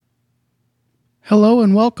Hello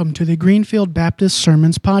and welcome to the Greenfield Baptist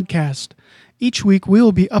Sermons Podcast. Each week we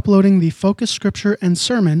will be uploading the focus scripture and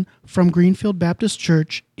sermon from Greenfield Baptist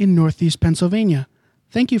Church in Northeast Pennsylvania.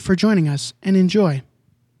 Thank you for joining us and enjoy.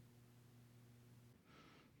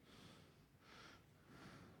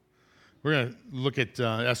 We're going to look at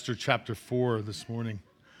Esther chapter 4 this morning,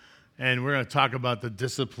 and we're going to talk about the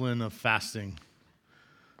discipline of fasting.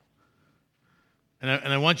 And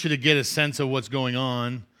I want you to get a sense of what's going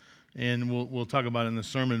on, and we'll talk about it in the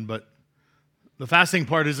sermon, but the fasting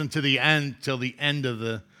part isn't to the end, till the end of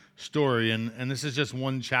the story, and this is just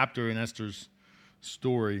one chapter in Esther's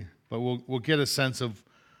story, but we'll get a sense of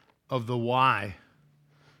the why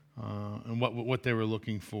and what they were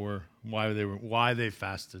looking for, why they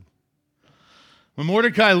fasted. When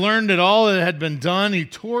Mordecai learned that all that had been done, he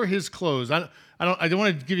tore his clothes. I don't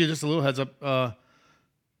want to give you just a little heads up.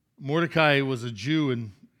 Mordecai was a Jew,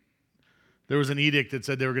 and there was an edict that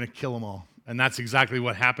said they were going to kill them all, and that's exactly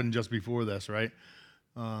what happened just before this, right?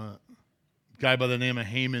 Guy by the name of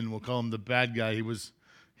Haman, we'll call him the bad guy.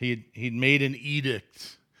 He'd made an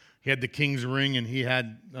edict. He had the king's ring, and he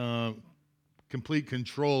had complete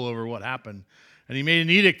control over what happened, and he made an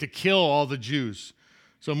edict to kill all the Jews.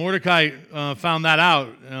 So Mordecai found that out,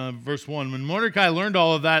 verse 1. When Mordecai learned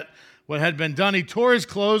all of that, what had been done, he tore his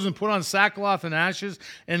clothes and put on sackcloth and ashes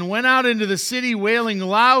and went out into the city wailing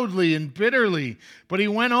loudly and bitterly. But he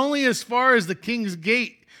went only as far as the king's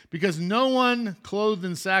gate, because no one clothed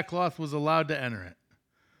in sackcloth was allowed to enter it.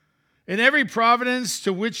 In every province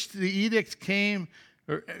to which the edict came,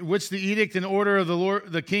 or which the edict and order of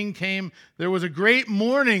the king came, there was a great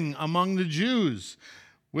mourning among the Jews,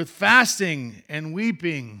 with fasting and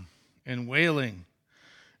weeping and wailing.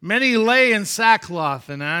 Many lay in sackcloth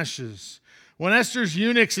and ashes. When Esther's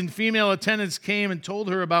eunuchs and female attendants came and told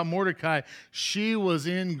her about Mordecai, she was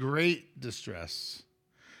in great distress.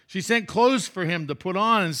 She sent clothes for him to put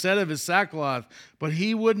on instead of his sackcloth, but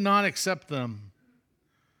he would not accept them.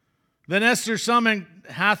 Then Esther summoned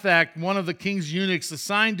Hathach, one of the king's eunuchs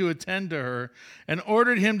assigned to attend to her, and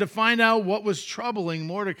ordered him to find out what was troubling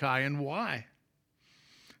Mordecai and why.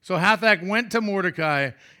 So Hathach went to Mordecai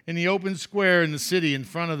in the open square in the city in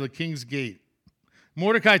front of the king's gate.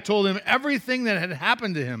 Mordecai told him everything that had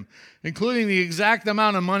happened to him, including the exact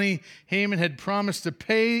amount of money Haman had promised to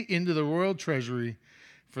pay into the royal treasury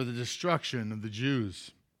for the destruction of the Jews.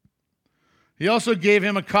 He also gave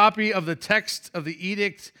him a copy of the text of the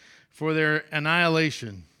edict for their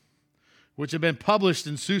annihilation, which had been published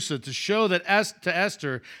in Susa, to show that to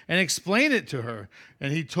Esther and explain it to her.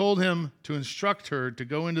 And he told him to instruct her to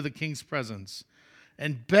go into the king's presence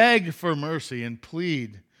and beg for mercy and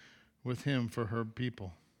plead with him for her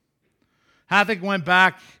people. Hathach went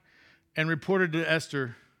back and reported to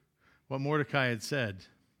Esther what Mordecai had said.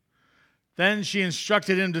 Then she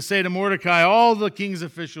instructed him to say to Mordecai, all the king's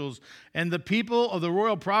officials and the people of the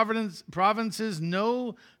royal provinces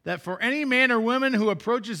know that for any man or woman who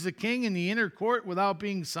approaches the king in the inner court without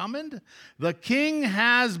being summoned, the king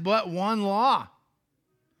has but one law.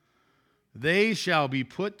 They shall be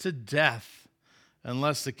put to death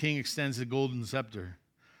unless the king extends the golden scepter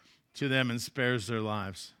to them and spares their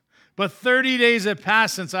lives. But 30 days have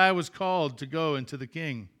passed since I was called to go into the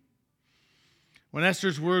king. When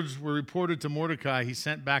Esther's words were reported to Mordecai, he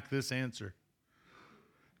sent back this answer.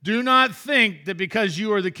 Do not think that because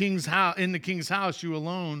you are in the king's house, you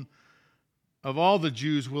alone of all the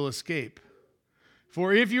Jews will escape.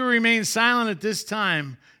 For if you remain silent at this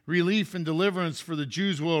time, relief and deliverance for the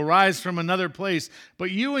Jews will arise from another place,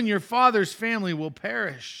 but you and your father's family will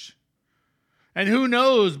perish. And who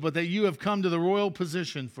knows but that you have come to the royal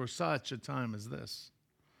position for such a time as this?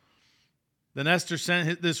 Then Esther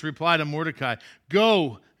sent this reply to Mordecai.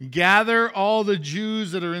 Go, gather all the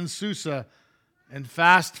Jews that are in Susa and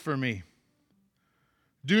fast for me.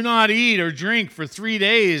 Do not eat or drink for 3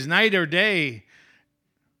 days, night or day.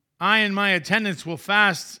 I and my attendants will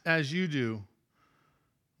fast as you do.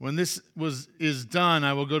 When this is done,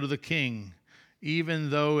 I will go to the king, even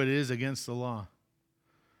though it is against the law.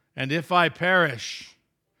 And if I perish,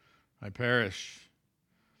 I perish.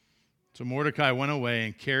 So Mordecai went away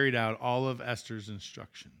and carried out all of Esther's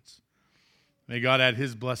instructions. May God add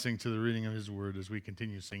his blessing to the reading of his word as we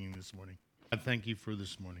continue singing this morning. God, thank you for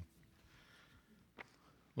this morning.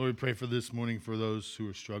 Lord, we pray for this morning for those who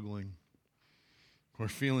are struggling, who are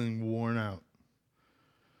feeling worn out,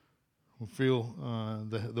 who feel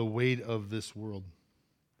the weight of this world.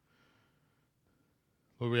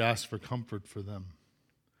 Lord, we ask for comfort for them.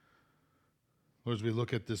 Lord, as we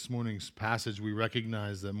look at this morning's passage, we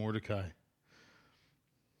recognize that Mordecai,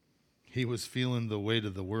 he was feeling the weight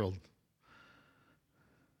of the world.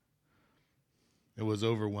 It was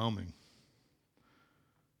overwhelming.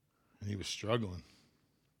 And he was struggling.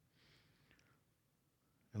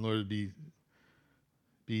 And Lord, it'd be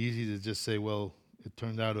easy to just say, well, it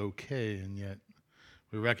turned out okay, and yet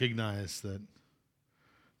we recognize that it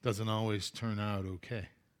doesn't always turn out okay.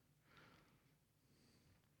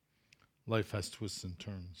 Life has twists and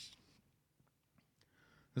turns.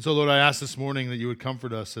 And so, Lord, I ask this morning that you would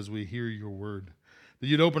comfort us as we hear your word, that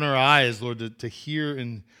you'd open our eyes, Lord, to hear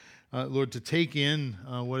and, Lord, to take in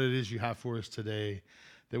what it is you have for us today,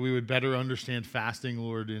 that we would better understand fasting,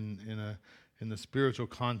 Lord, in the spiritual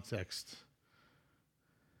context.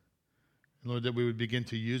 And Lord, that we would begin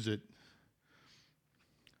to use it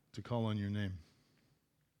to call on your name.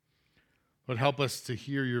 Lord, help us to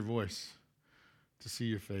hear your voice, to see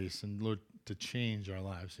your face, and Lord, to change our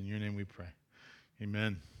lives. In your name we pray.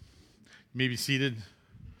 Amen. You may be seated.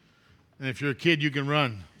 And if you're a kid, you can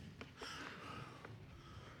run.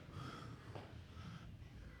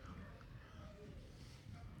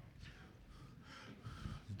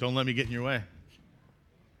 Don't let me get in your way.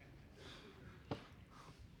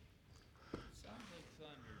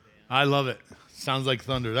 I love it. Sounds like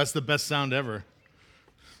thunder. That's the best sound ever.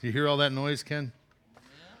 You hear all that noise, Ken?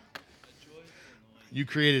 You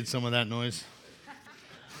created some of that noise.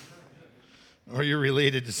 Or you're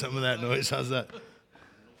related to some of that noise. How's that?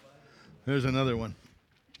 There's another one.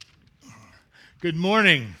 Good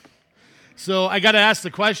morning. So I got to ask the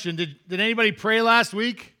question, did anybody pray last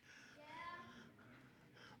week?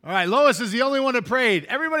 Yeah. All right, Lois is the only one that prayed.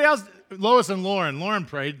 Everybody else, Lois and Lauren. Lauren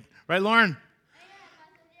prayed. Right, Lauren?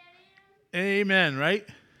 Amen, right?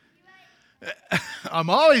 I'm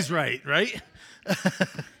always right?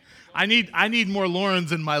 I need more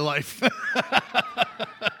Laurens in my life.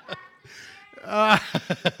 I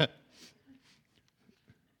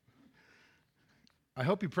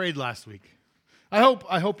hope you prayed last week. I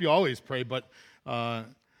hope you always pray, but I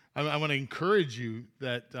want to encourage you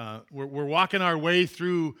that we're walking our way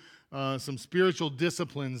through some spiritual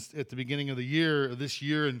disciplines at the beginning of the year, this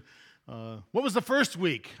year, and what was the first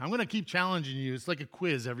week? I'm going to keep challenging you. It's like a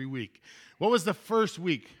quiz every week. What was the first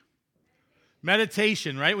week?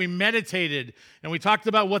 Meditation, right? We meditated, and we talked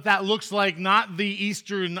about what that looks like, not the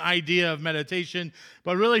Eastern idea of meditation,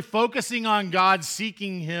 but really focusing on God,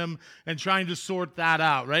 seeking Him, and trying to sort that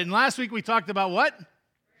out, right? And last week we talked about what?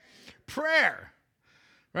 Prayer,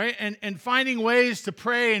 right? And finding ways to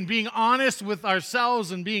pray and being honest with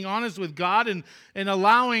ourselves and being honest with God and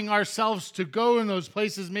allowing ourselves to go in those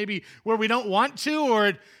places maybe where we don't want to, or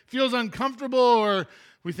it feels uncomfortable, or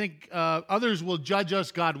we think others will judge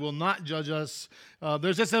us. God will not judge us.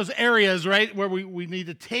 There's just those areas, right, where we need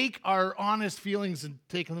to take our honest feelings and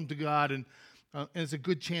take them to God, and it's a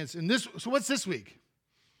good chance. So what's this week?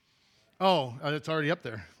 Oh, it's already up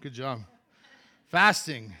there. Good job.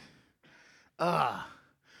 Fasting.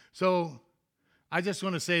 So I just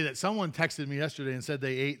want to say that someone texted me yesterday and said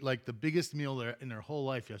they ate like the biggest meal in their whole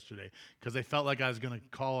life yesterday because they felt like I was going to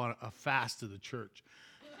call on a fast to the church.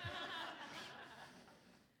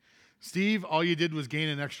 Steve, all you did was gain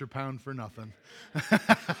an extra pound for nothing.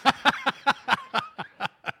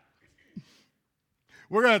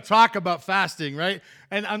 We're going to talk about fasting, right?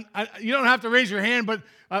 And you don't have to raise your hand, but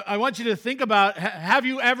I want you to think about, have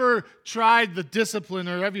you ever tried the discipline,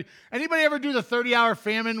 or anybody ever do the 30-hour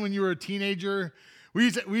famine when you were a teenager? We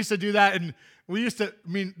used to do that, and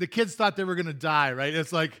the kids thought they were going to die, right?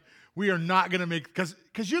 It's like, we are not going to make, because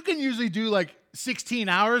you can usually do like 16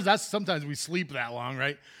 hours. Sometimes we sleep that long,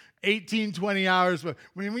 right? 18, 20 hours. But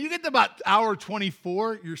when you get to about hour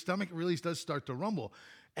 24, your stomach really does start to rumble.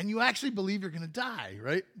 And you actually believe you're going to die,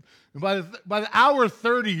 right? And by the hour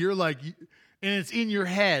 30, you're like, and it's in your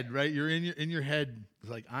head, right? You're in your head,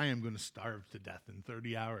 it's like, I am going to starve to death in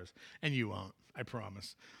 30 hours. And you won't, I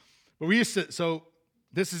promise. But so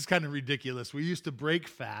this is kind of ridiculous. We used to break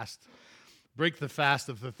the fast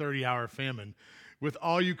of the 30-hour famine with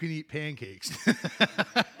all-you-can-eat pancakes.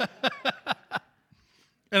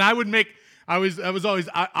 And I'll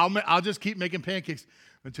just keep making pancakes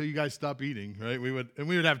until you guys stop eating, right? We would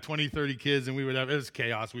have 20, 30 kids, and it was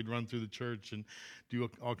chaos. We'd run through the church and do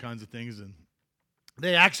all kinds of things. And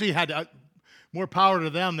they actually had more power to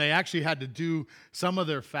them. They actually had to do some of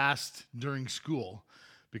their fast during school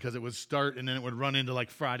because it would start and then it would run into like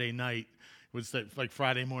Friday night. It would start like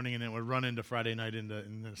Friday morning, and then it would run into Friday night into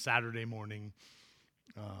Saturday morning.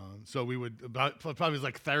 So we would probably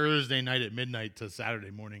like Thursday night at midnight to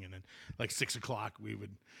Saturday morning, and then like 6 o'clock we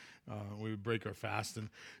would break our fast. But it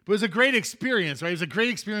was a great experience, right? It was a great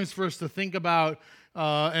experience for us to think about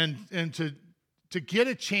and to get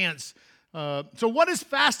a chance. So what is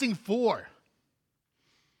fasting for?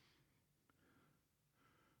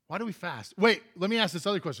 Why do we fast? Wait, let me ask this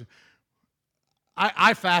other question.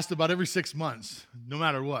 I fast about every 6 months, no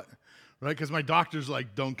matter what, right? Because my doctor's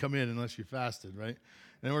like, don't come in unless you fasted, right?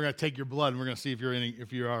 And then we're going to take your blood, and we're going to see if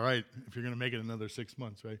you're all right, if you're going to make it another 6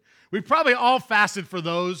 months, right? We've probably all fasted for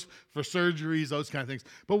surgeries, those kind of things.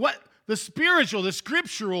 But what the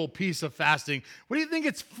scriptural piece of fasting, what do you think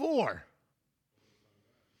it's for?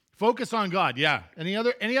 Focus on God, yeah. Any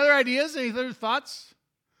other ideas? Any other thoughts?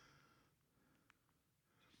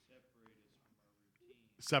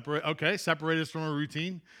 Separate us from a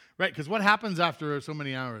routine. Right, because what happens after so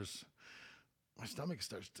many hours? My stomach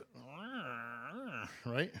starts to,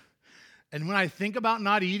 right? And when I think about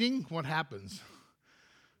not eating, what happens?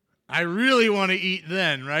 I really want to eat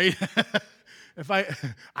then, right?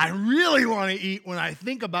 I really want to eat when I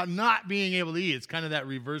think about not being able to eat. It's kind of that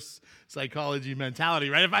reverse psychology mentality,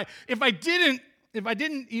 right? If I didn't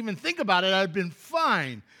even think about it, I'd been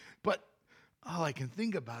fine. But all I can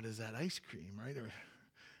think about is that ice cream, right? Or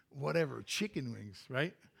whatever, chicken wings,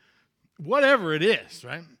 right? Whatever it is,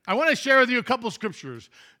 right? I want to share with you a couple scriptures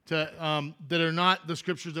that are not the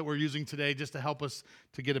scriptures that we're using today, just to help us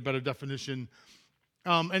to get a better definition.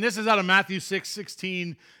 And this is out of Matthew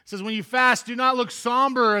 6:16. It says, when you fast, do not look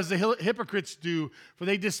somber as the hypocrites do, for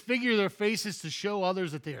they disfigure their faces to show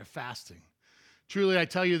others that they are fasting. Truly, I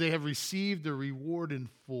tell you, they have received their reward in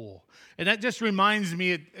full. And that just reminds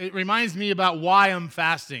me, it reminds me about why I'm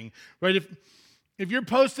fasting, right? If you're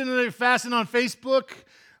posting that you're fasting on Facebook,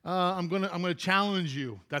 I'm gonna challenge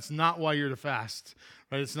you. That's not why you're to fast,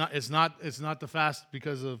 right? It's not to fast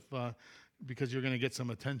because you're going to get some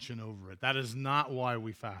attention over it. That is not why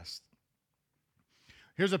we fast.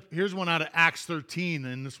 Here's one out of Acts 13,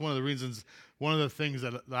 and it's one of the things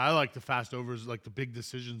that I like to fast over is like the big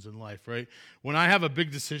decisions in life, right? When I have a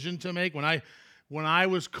big decision to make, when I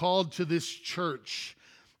was called to this church,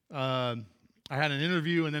 I had an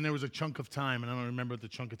interview, and then there was a chunk of time, and I don't remember what the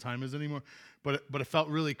chunk of time is anymore, but it felt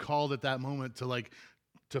really called at that moment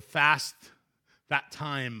to fast that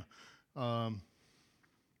time,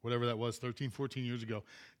 whatever that was, 13, 14 years ago,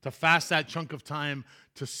 to fast that chunk of time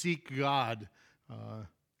to seek God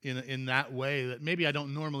in that way that maybe I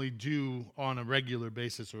don't normally do on a regular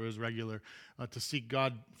basis or as regular, to seek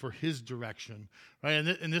God for His direction, right?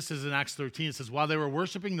 And this is in Acts 13. It says, while they were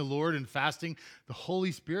worshiping the Lord and fasting, the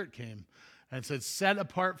Holy Spirit came and said, set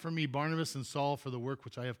apart for me Barnabas and Saul for the work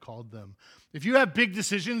which I have called them. If you have big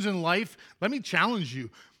decisions in life, let me challenge you.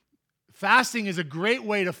 Fasting is a great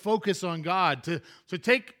way to focus on God, to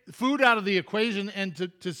take food out of the equation and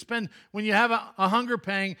to spend, when you have a hunger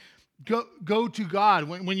pang, go to God.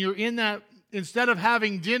 When you're in that, instead of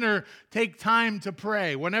having dinner, take time to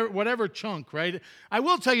pray, whatever chunk, right? I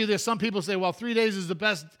will tell you this, some people say, well, 3 days is the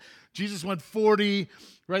best. Jesus went 40,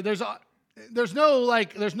 right? There's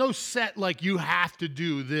no set, like you have to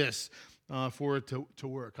do this for it to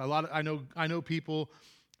work. I know people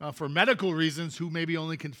for medical reasons who maybe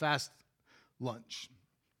only can fast lunch.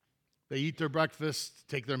 They eat their breakfast,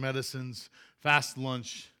 take their medicines, fast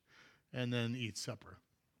lunch, and then eat supper.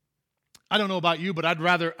 I don't know about you, but I'd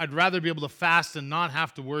rather be able to fast and not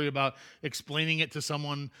have to worry about explaining it to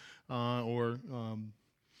someone, or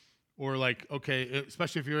like, okay,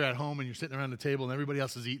 especially if you're at home and you're sitting around the table and everybody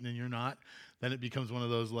else is eating and you're not, then it becomes one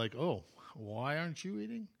of those like, oh, why aren't you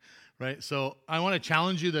eating? Right? So I want to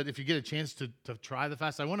challenge you that if you get a chance to try the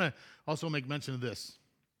fast, I want to also make mention of this.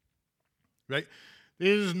 Right? It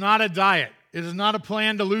is not a diet. It is not a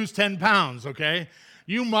plan to lose 10 pounds, okay?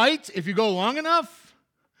 You might if you go long enough,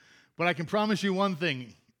 but I can promise you one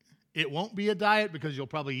thing. It won't be a diet because you'll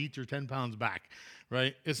probably eat your 10 pounds back,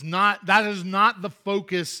 right? That is not the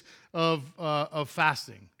focus of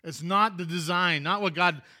fasting. It's not the design, not what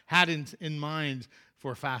God had in mind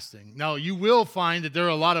for fasting. Now, you will find that there are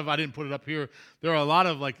a lot of, I didn't put it up here, there's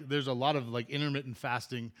a lot of intermittent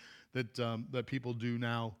fasting that people do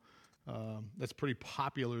now. That's pretty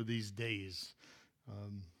popular these days,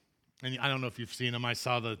 and I don't know if you've seen them. I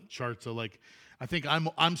saw the charts of I think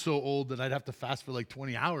I'm so old that I'd have to fast for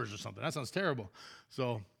 20 hours or something. That sounds terrible.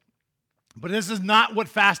 So, but this is not what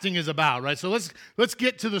fasting is about, right? So let's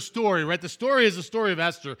get to the story, right? The story is the story of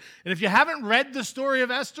Esther, and if you haven't read the story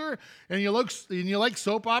of Esther and you like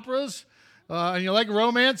soap operas, and you like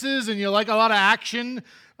romances and you like a lot of action,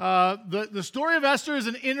 the story of Esther is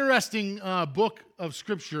an interesting book of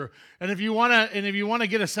Scripture. And if you want to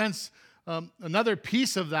get a sense, another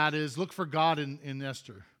piece of that is look for God in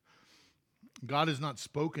Esther. God is not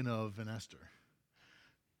spoken of in Esther,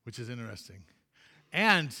 which is interesting.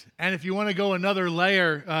 And if you want to go another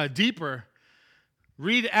layer deeper,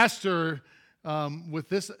 read Esther with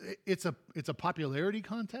this. It's a popularity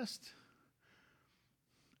contest.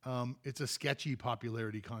 It's a sketchy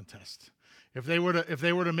popularity contest. If they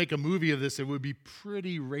were to make a movie of this, it would be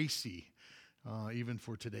pretty racy, even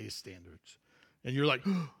for today's standards. And you're like,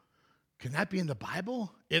 oh, can that be in the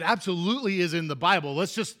Bible? It absolutely is in the Bible.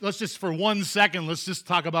 Let's just for 1 second, let's just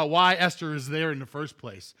talk about why Esther is there in the first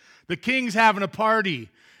place. The king's having a party,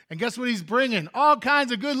 and guess what he's bringing? All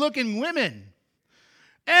kinds of good-looking women.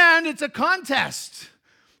 And it's a contest.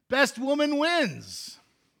 Best woman wins.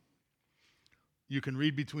 You can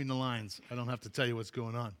read between the lines. I don't have to tell you what's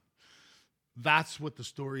going on. That's what the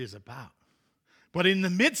story is about. But in the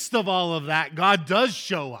midst of all of that, God does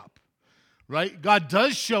show up, right? God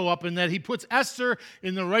does show up in that he puts Esther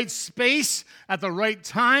in the right space at the right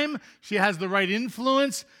time. She has the right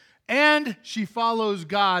influence, and she follows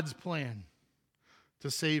God's plan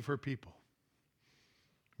to save her people.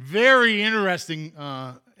 Very interesting,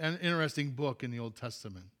 an interesting book in the Old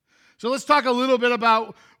Testament. So let's talk a little bit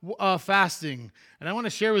about fasting. And I want to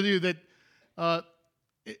share with you that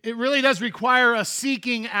it really does require a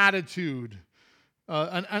seeking attitude,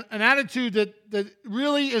 an attitude that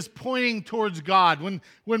really is pointing towards God.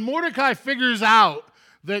 When Mordecai figures out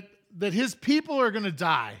that his people are going to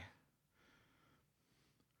die,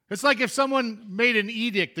 it's like if someone made an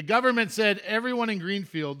edict. The government said everyone in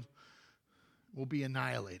Greenfield will be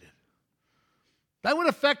annihilated. That would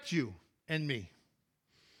affect you and me.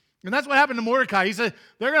 And that's what happened to Mordecai. He said,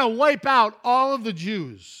 they're going to wipe out all of the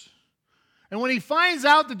Jews. And when he finds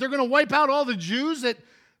out that they're going to wipe out all the Jews,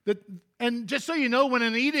 and just so you know, when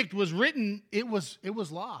an edict was written, it was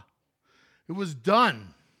law. It was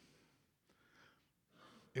done.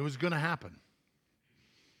 It was going to happen.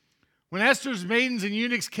 When Esther's maidens and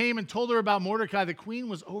eunuchs came and told her about Mordecai, the queen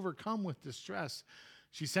was overcome with distress.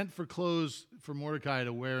 She sent for clothes for Mordecai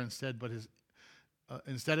to wear instead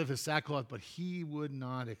of his sackcloth, but he would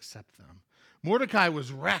not accept them. Mordecai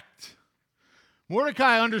was wrecked.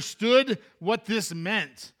 Mordecai understood what this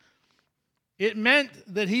meant. It meant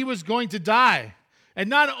that he was going to die. And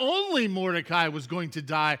not only Mordecai was going to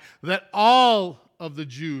die, that all of the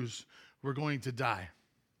Jews were going to die.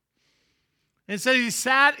 And so he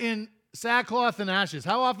sat in sackcloth and ashes.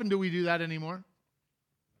 How often do we do that anymore?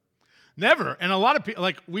 Never. And a lot of people,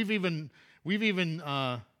 like we've even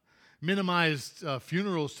minimized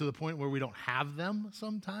funerals to the point where we don't have them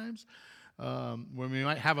sometimes, when we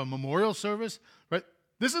might have a memorial service. Right?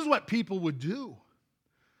 This is what people would do.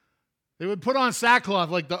 They would put on sackcloth,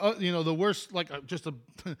 like the worst, like just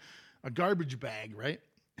a garbage bag, right?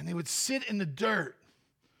 And they would sit in the dirt.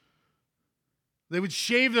 They would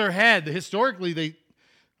shave their head. Historically,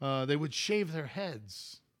 they would shave their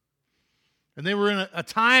heads. And they were in a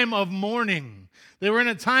time of mourning. They were in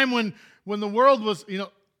a time when the world was,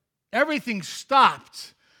 everything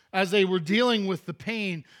stopped as they were dealing with the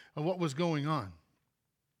pain of what was going on.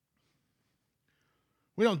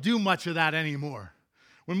 We don't do much of that anymore.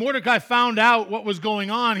 When Mordecai found out what was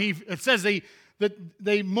going on, it says that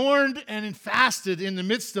they mourned and fasted in the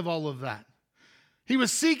midst of all of that. He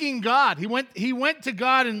was seeking God. He went to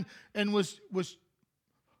God and was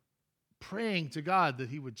praying to God that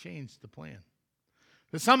he would change the plan.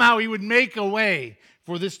 That somehow he would make a way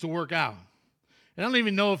for this to work out. And I don't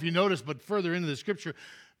even know if you noticed, but further into the scripture,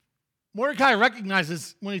 Mordecai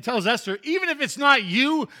recognizes when he tells Esther, even if it's not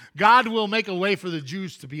you, God will make a way for the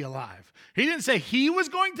Jews to be alive. He didn't say he was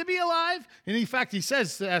going to be alive. And in fact, he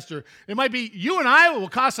says to Esther, it might be you and I, it will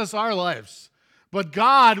cost us our lives. But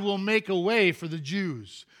God will make a way for the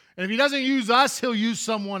Jews. And if he doesn't use us, he'll use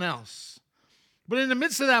someone else. But in the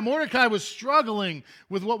midst of that, Mordecai was struggling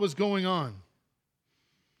with what was going on.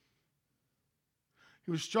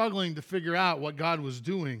 He was struggling to figure out what God was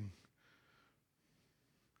doing.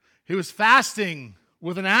 He was fasting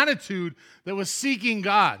with an attitude that was seeking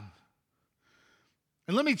God.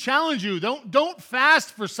 And let me challenge you, don't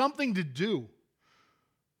fast for something to do.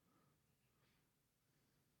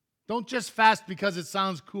 Don't just fast because it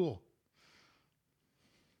sounds cool.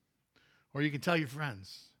 Or you can tell your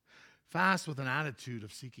friends. Fast with an attitude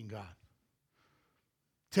of seeking God.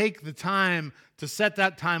 Take the time to set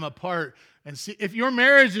that time apart and see. If your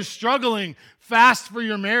marriage is struggling, fast for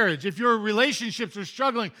your marriage. If your relationships are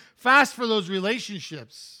struggling, fast for those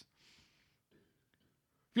relationships.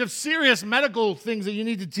 If you have serious medical things that you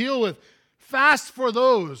need to deal with, fast for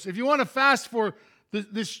those. If you want to fast for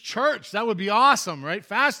this church, that would be awesome, right?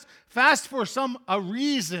 Fast for a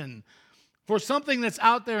reason, for something that's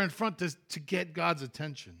out there in front to get God's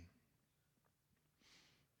attention.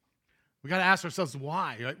 We got to ask ourselves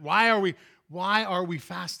why. Right? Why are we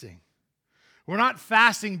fasting? We're not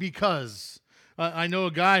fasting because I know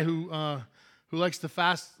a guy who likes to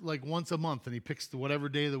fast like once a month, and he picks whatever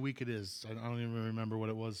day of the week it is. I don't even remember what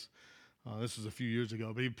it was This was a few years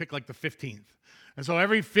ago, but he'd pick like the 15th. And so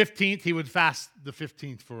every 15th, he would fast the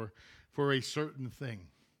 15th for a certain thing.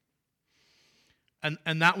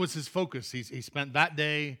 And that was his focus. He spent that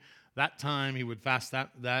day, that time, he would fast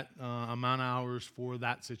that amount of hours for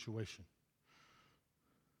that situation.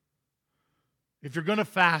 If you're going to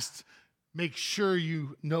fast, make sure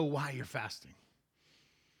you know why you're fasting.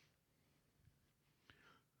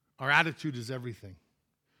 Our attitude is everything.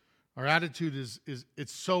 Our attitude is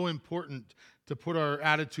it's so important to put our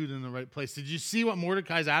attitude in the right place. Did you see what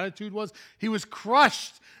Mordecai's attitude was? He was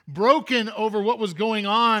crushed, broken over what was going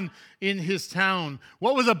on in his town,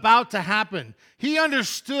 what was about to happen. He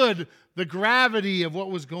understood the gravity of what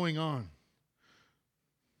was going on.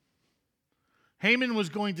 Haman was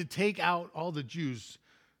going to take out all the Jews.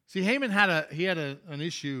 See, Haman had an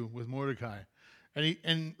issue with Mordecai.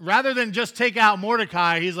 And rather than just take out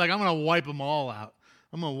Mordecai, he's like, I'm going to wipe them all out.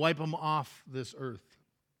 I'm going to wipe them off this earth.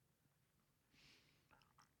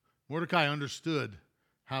 Mordecai understood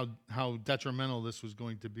how detrimental this was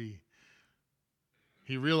going to be.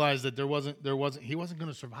 He realized that he wasn't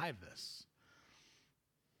going to survive this.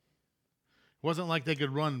 It wasn't like they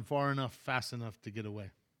could run far enough, fast enough to get away.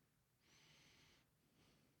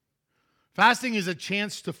 Fasting is a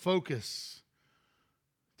chance to focus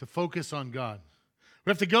on God. We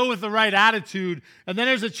have to go with the right attitude, and then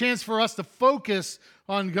there's a chance for us to focus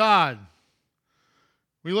on God.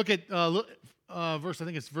 We look at verse, I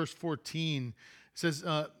think it's verse 14. It says,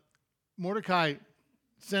 Mordecai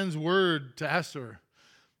sends word to Esther.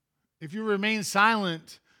 If you remain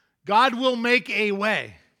silent, God will make a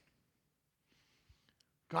way.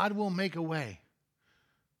 God will make a way.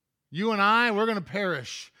 You and I, we're going to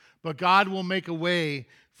perish, but God will make a way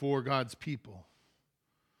for God's people.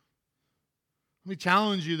 Let me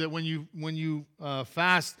challenge you that when you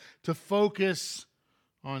fast, to focus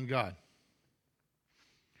on God.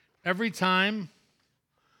 Every time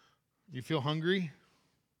you feel hungry,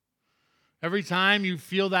 every time you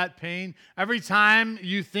feel that pain, every time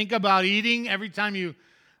you think about eating, I don't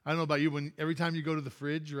know about you, every time you go to the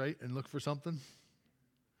fridge, right, and look for something,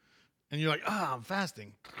 and you're like, I'm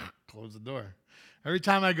fasting, close the door. Every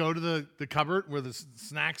time I go to the cupboard where the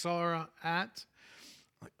snacks are at,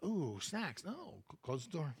 like, ooh, snacks. No, close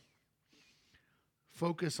the door.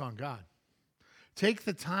 Focus on God. Take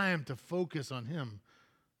the time to focus on Him.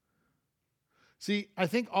 See, I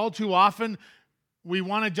think all too often we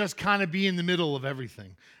want to just kind of be in the middle of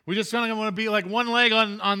everything. We just kind of want to be like one leg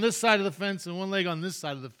on this side of the fence and one leg on this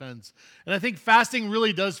side of the fence. And I think fasting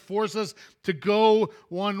really does force us to go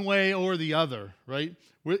one way or the other, right?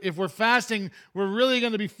 If we're fasting, we're really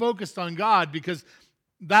going to be focused on God because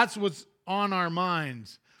that's what's on our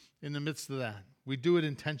minds in the midst of that. We do it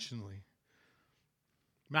intentionally.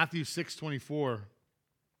 Matthew 6:24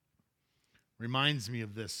 reminds me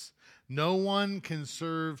of this. No one can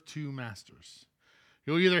serve two masters.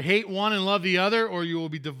 You'll either hate one and love the other, or you will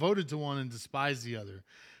be devoted to one and despise the other.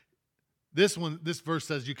 This verse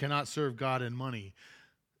says you cannot serve God and money.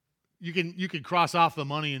 You can cross off the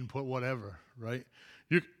money and put whatever, right?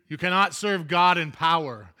 You cannot serve God and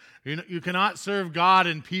power. You cannot serve God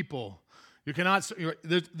and people. You cannot.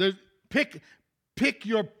 Pick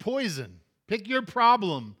your poison. Pick your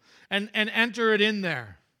problem and enter it in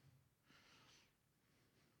there.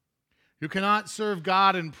 You cannot serve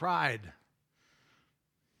God in pride.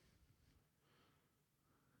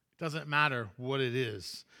 It doesn't matter what it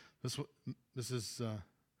is. This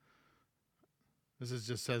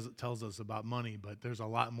tells us about money, but there's a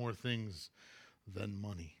lot more things than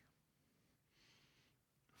money.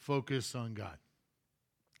 Focus on God.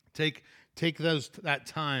 Take that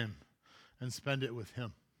time and spend it with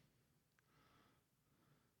Him.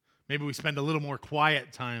 Maybe we spend a little more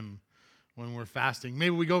quiet time when we're fasting.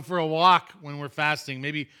 Maybe we go for a walk when we're fasting.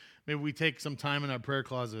 Maybe we take some time in our prayer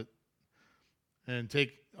closet and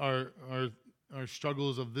take our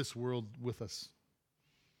struggles of this world with us.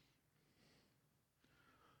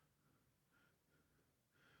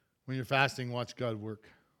 When you're fasting, watch God work.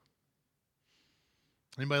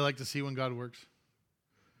 Anybody like to see when God works?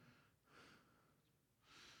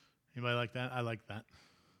 Anybody like that? I like that.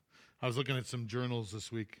 I was looking at some journals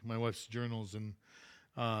this week, my wife's journals, and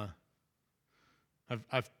I've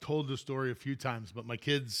told the story a few times, but my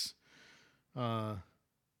kids tried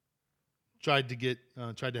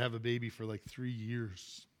to have a baby for like 3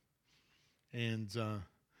 years, and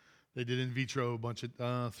they did in vitro a bunch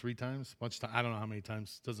of 3 times, I don't know how many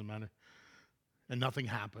times, doesn't matter, and nothing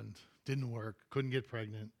happened, didn't work, couldn't get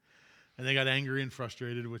pregnant, and they got angry and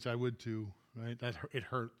frustrated, which I would too, right? It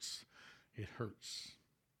hurts.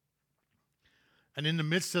 And in the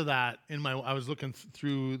midst of that, I was looking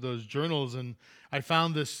through those journals, and I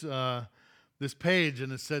found this page,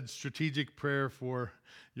 and it said strategic prayer for,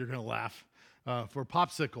 you're going to laugh, for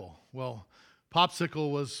Popsicle. Well,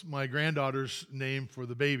 Popsicle was my granddaughter's name for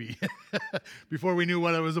the baby before we knew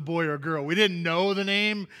whether it was a boy or a girl. We didn't know the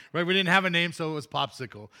name, right? We didn't have a name, so it was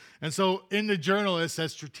Popsicle. And so in the journal, it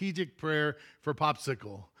says strategic prayer for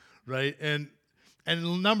Popsicle, right? And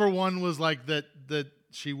number one was like that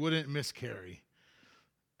she wouldn't miscarry.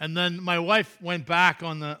 And then my wife went back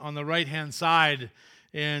on the right-hand side,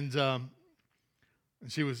 and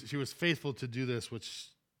she was faithful to do this, which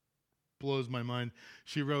blows my mind.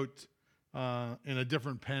 She wrote, in a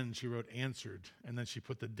different pen, she wrote answered, and then she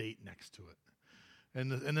put the date next to it.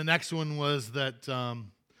 And the next one was that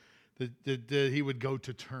he would go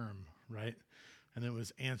to term, right? And it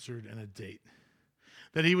was answered and a date.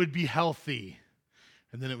 That he would be healthy,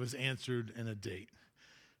 and then it was answered and a date.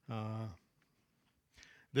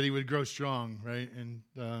 That he would grow strong, right? And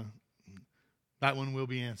that one will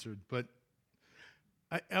be answered. But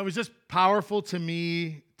it was just powerful to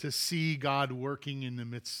me to see God working in the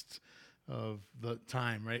midst of the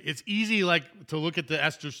time, right? It's easy like to look at the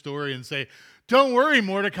Esther story and say, don't worry,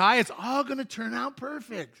 Mordecai, it's all going to turn out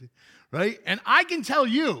perfect, right? And I can tell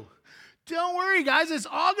you, don't worry, guys, it's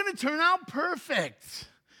all going to turn out perfect.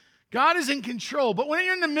 God is in control. But when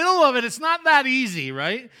you're in the middle of it, it's not that easy,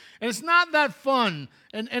 right? And it's not that fun.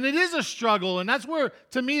 And it is a struggle. And that's where,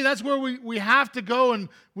 to me, that's where we have to go, and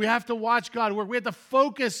we have to watch God work. We have to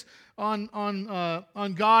focus on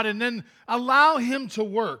God, and then allow him to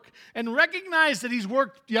work. And recognize that he's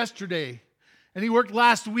worked yesterday, and he worked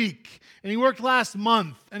last week, and he worked last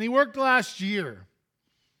month, and he worked last year.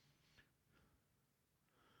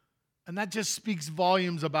 And that just speaks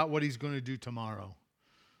volumes about what he's going to do tomorrow.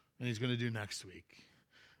 And he's going to do next week,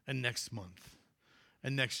 and next month,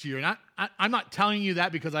 and next year. And I'm not telling you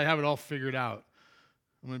that because I have it all figured out.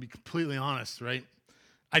 I'm going to be completely honest, right?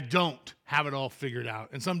 I don't have it all figured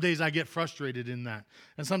out. And some days I get frustrated in that.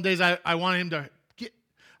 And some days I want him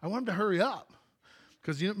to hurry up.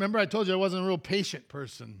 Because remember I told you I wasn't a real patient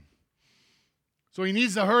person. So he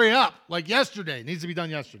needs to hurry up, like yesterday. It needs to be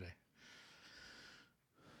done yesterday.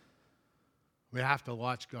 We have to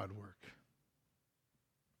watch God work.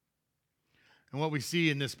 And what we see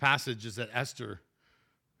in this passage is that Esther,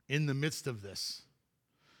 in the midst of this,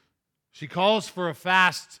 she calls for a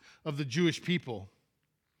fast of the Jewish people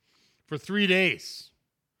for 3 days.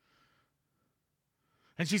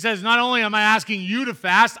 And she says, not only am I asking you to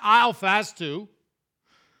fast, I'll fast too.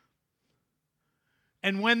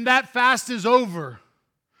 And when that fast is over,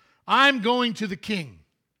 I'm going to the king,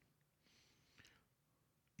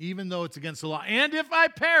 even though it's against the law. And if I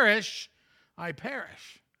perish, I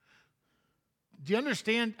perish. Do you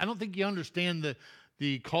understand? I don't think you understand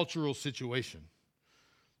the cultural situation.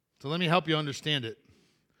 So let me help you understand it.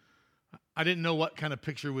 I didn't know what kind of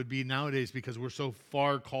picture would be nowadays because we're so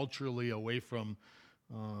far culturally away from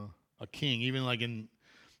a king. Even like in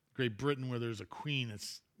Great Britain where there's a queen,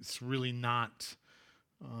 it's really not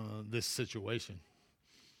this situation.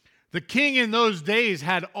 The king in those days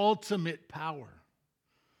had ultimate power.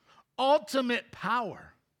 Ultimate power.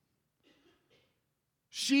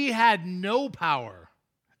 She had no power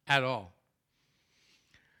at all.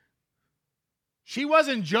 She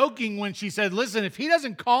wasn't joking when she said, listen, if he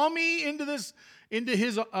doesn't call me into his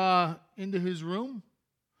room,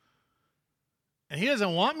 and he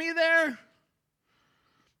doesn't want me there,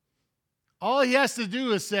 all he has to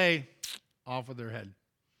do is say, off with her head.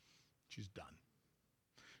 She's done.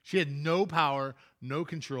 She had no power, no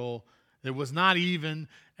control. It was not even,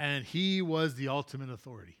 and he was the ultimate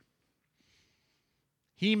authority.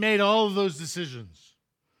 He made all of those decisions.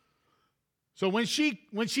 So when she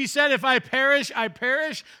said, if I perish, I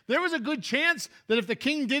perish, there was a good chance that if the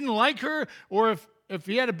king didn't like her, or if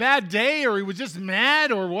he had a bad day, or he was just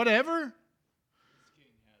mad, or whatever.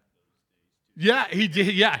 Yeah, he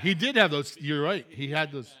did. Yeah, he did have those. You're right. He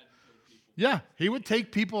had those. Yeah, he would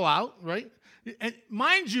take people out, right? And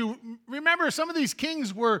mind you, remember some of these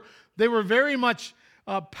kings were very much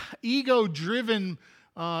ego-driven,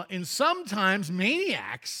 and sometimes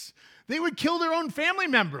maniacs. They would kill their own family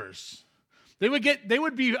members. They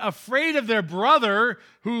would be afraid of their brother,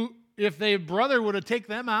 who, if their brother would have taken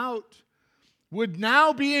them out, would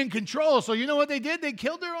now be in control. So you know what they did? They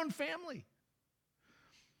killed their own family.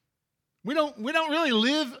 We don't really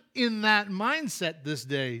live in that mindset these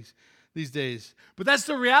days. But that's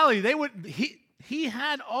the reality. He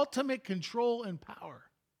had ultimate control and power.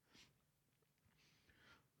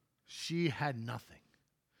 She had nothing.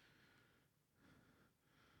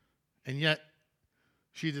 And yet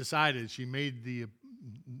she made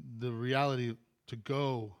the reality to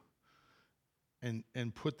go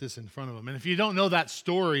and put this in front of him. And if you don't know that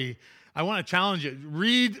story, I want to challenge you.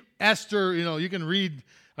 Read Esther. You can read.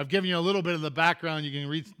 I've given you a little bit of the background. You can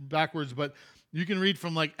read backwards, but you can read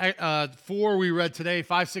from like 4 we read today,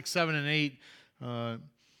 5, 6, 7, and 8.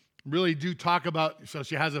 Really do talk about. So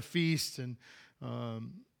she has a feast, and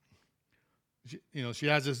she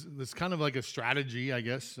has this kind of like a strategy, I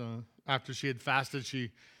guess. After she had fasted,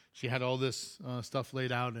 she had all this stuff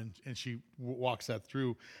laid out, and she walks that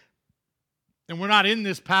through. And we're not in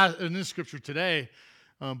this scripture today,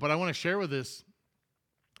 but I want to share this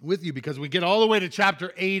with you because we get all the way to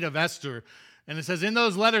chapter 8 of Esther, and it says, "In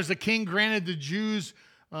those letters, the king granted the Jews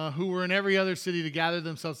who were in every other city to gather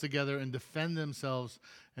themselves together and defend themselves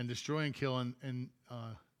and destroy and kill and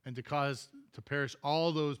to cause to perish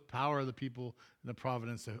all those power of the people in the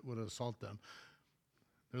province that would assault them,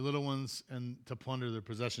 their little ones, and to plunder their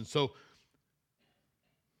possessions." So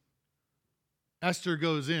Esther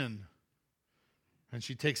goes in and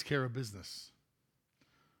she takes care of business.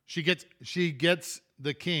 She gets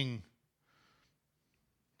the king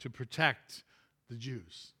to protect the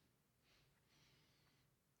Jews.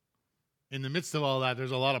 In the midst of all that,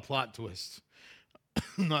 there's a lot of plot twists.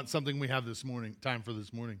 Not something we have time for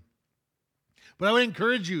this morning. But I would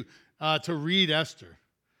encourage you to read Esther.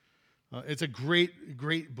 It's a great,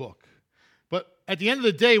 great book. But at the end of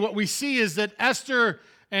the day, what we see is that Esther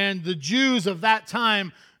and the Jews of that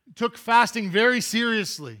time took fasting very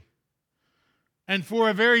seriously and for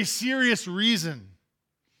a very serious reason.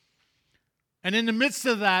 And in the midst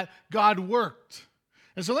of that, God worked.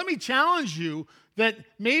 And so let me challenge you that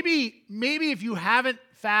maybe if you haven't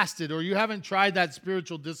fasted or you haven't tried that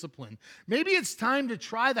spiritual discipline, maybe it's time to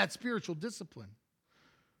try that spiritual discipline.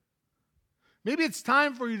 Maybe it's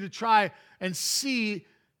time for you to try and see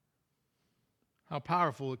how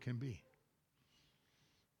powerful it can be.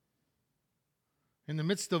 In the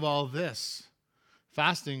midst of all this,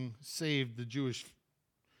 fasting saved the Jewish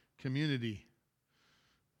community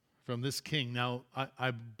from this king. Now,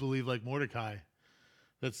 I believe, like Mordecai,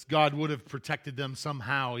 that God would have protected them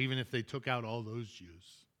somehow, even if they took out all those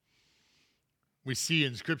Jews. We see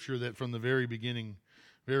in Scripture that from the very beginning,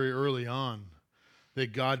 very early on,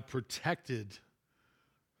 that God protected,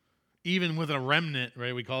 even with a remnant,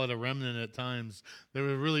 right? We call it a remnant at times. There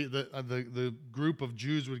were really, the group of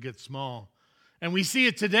Jews would get small. And we see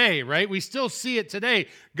it today, right? We still see it today.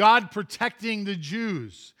 God protecting the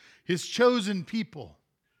Jews, his chosen people.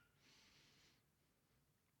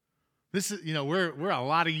 This is, we're a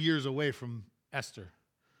lot of years away from Esther,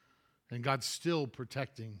 and God's still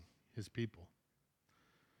protecting his people.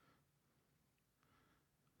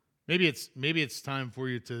 Maybe it's time for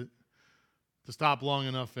you to stop long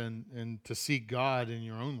enough and to seek God in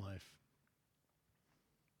your own life.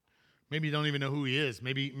 Maybe you don't even know who he is.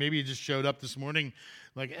 Maybe you just showed up this morning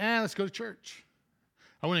like, let's go to church.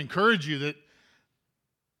 I want to encourage you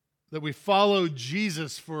that we follow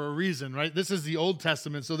Jesus for a reason, right? This is the Old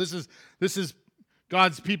Testament, so this is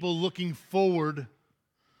God's people looking forward.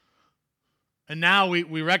 And now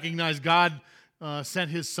we recognize God sent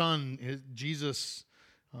his son, Jesus,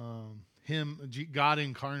 God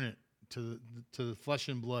incarnate to the flesh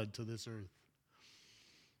and blood to this earth.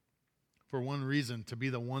 For one reason, to be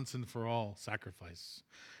the once and for all sacrifice.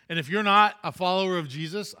 And if you're not a follower of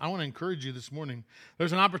Jesus, I want to encourage you this morning.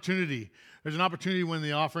 There's an opportunity. There's an opportunity when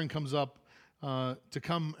the offering comes up to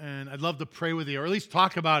come, and I'd love to pray with you, or at least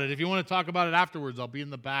talk about it. If you want to talk about it afterwards, I'll be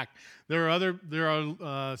in the back. There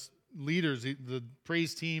are leaders, the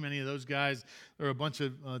praise team, any of those guys. There are a bunch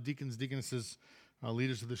of deacons, deaconesses,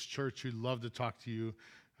 leaders of this church who'd love to talk to you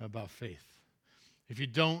about faith. If you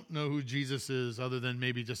don't know who Jesus is, other than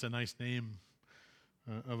maybe just a nice name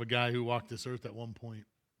of a guy who walked this earth at one point,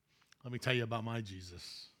 let me tell you about my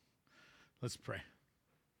Jesus. Let's pray.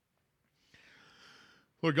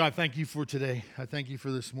 Lord God, thank you for today. I thank you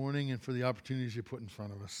for this morning and for the opportunities you put in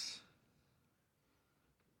front of us.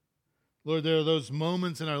 Lord, there are those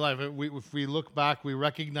moments in our life. If we look back, we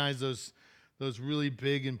recognize those really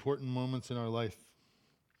big, important moments in our life.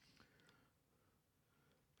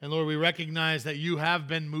 And Lord, we recognize that you have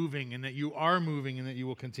been moving and that you are moving and that you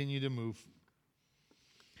will continue to move.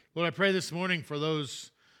 Lord, I pray this morning for those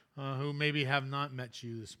who maybe have not met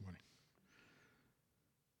you this morning.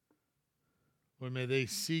 Lord, may they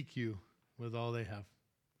seek you with all they have.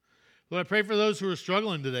 Lord, I pray for those who are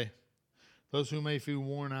struggling today, those who may feel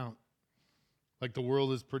worn out, like the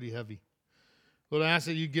world is pretty heavy. Lord, I ask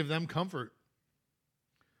that you give them comfort.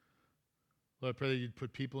 Lord, I pray that you'd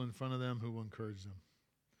put people in front of them who will encourage them.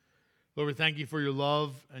 Lord, we thank you for your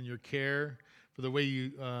love and your care, for the way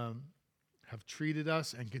you have treated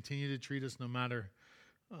us and continue to treat us no matter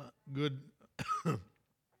good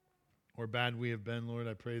or bad we have been, Lord.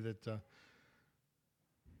 I pray that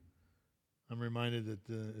I'm reminded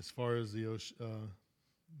that as far as the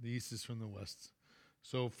east is from the west,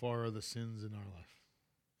 so far are the sins in our life.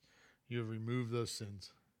 You have removed those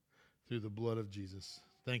sins through the blood of Jesus.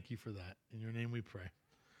 Thank you for that. In your name we pray.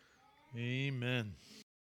 Amen.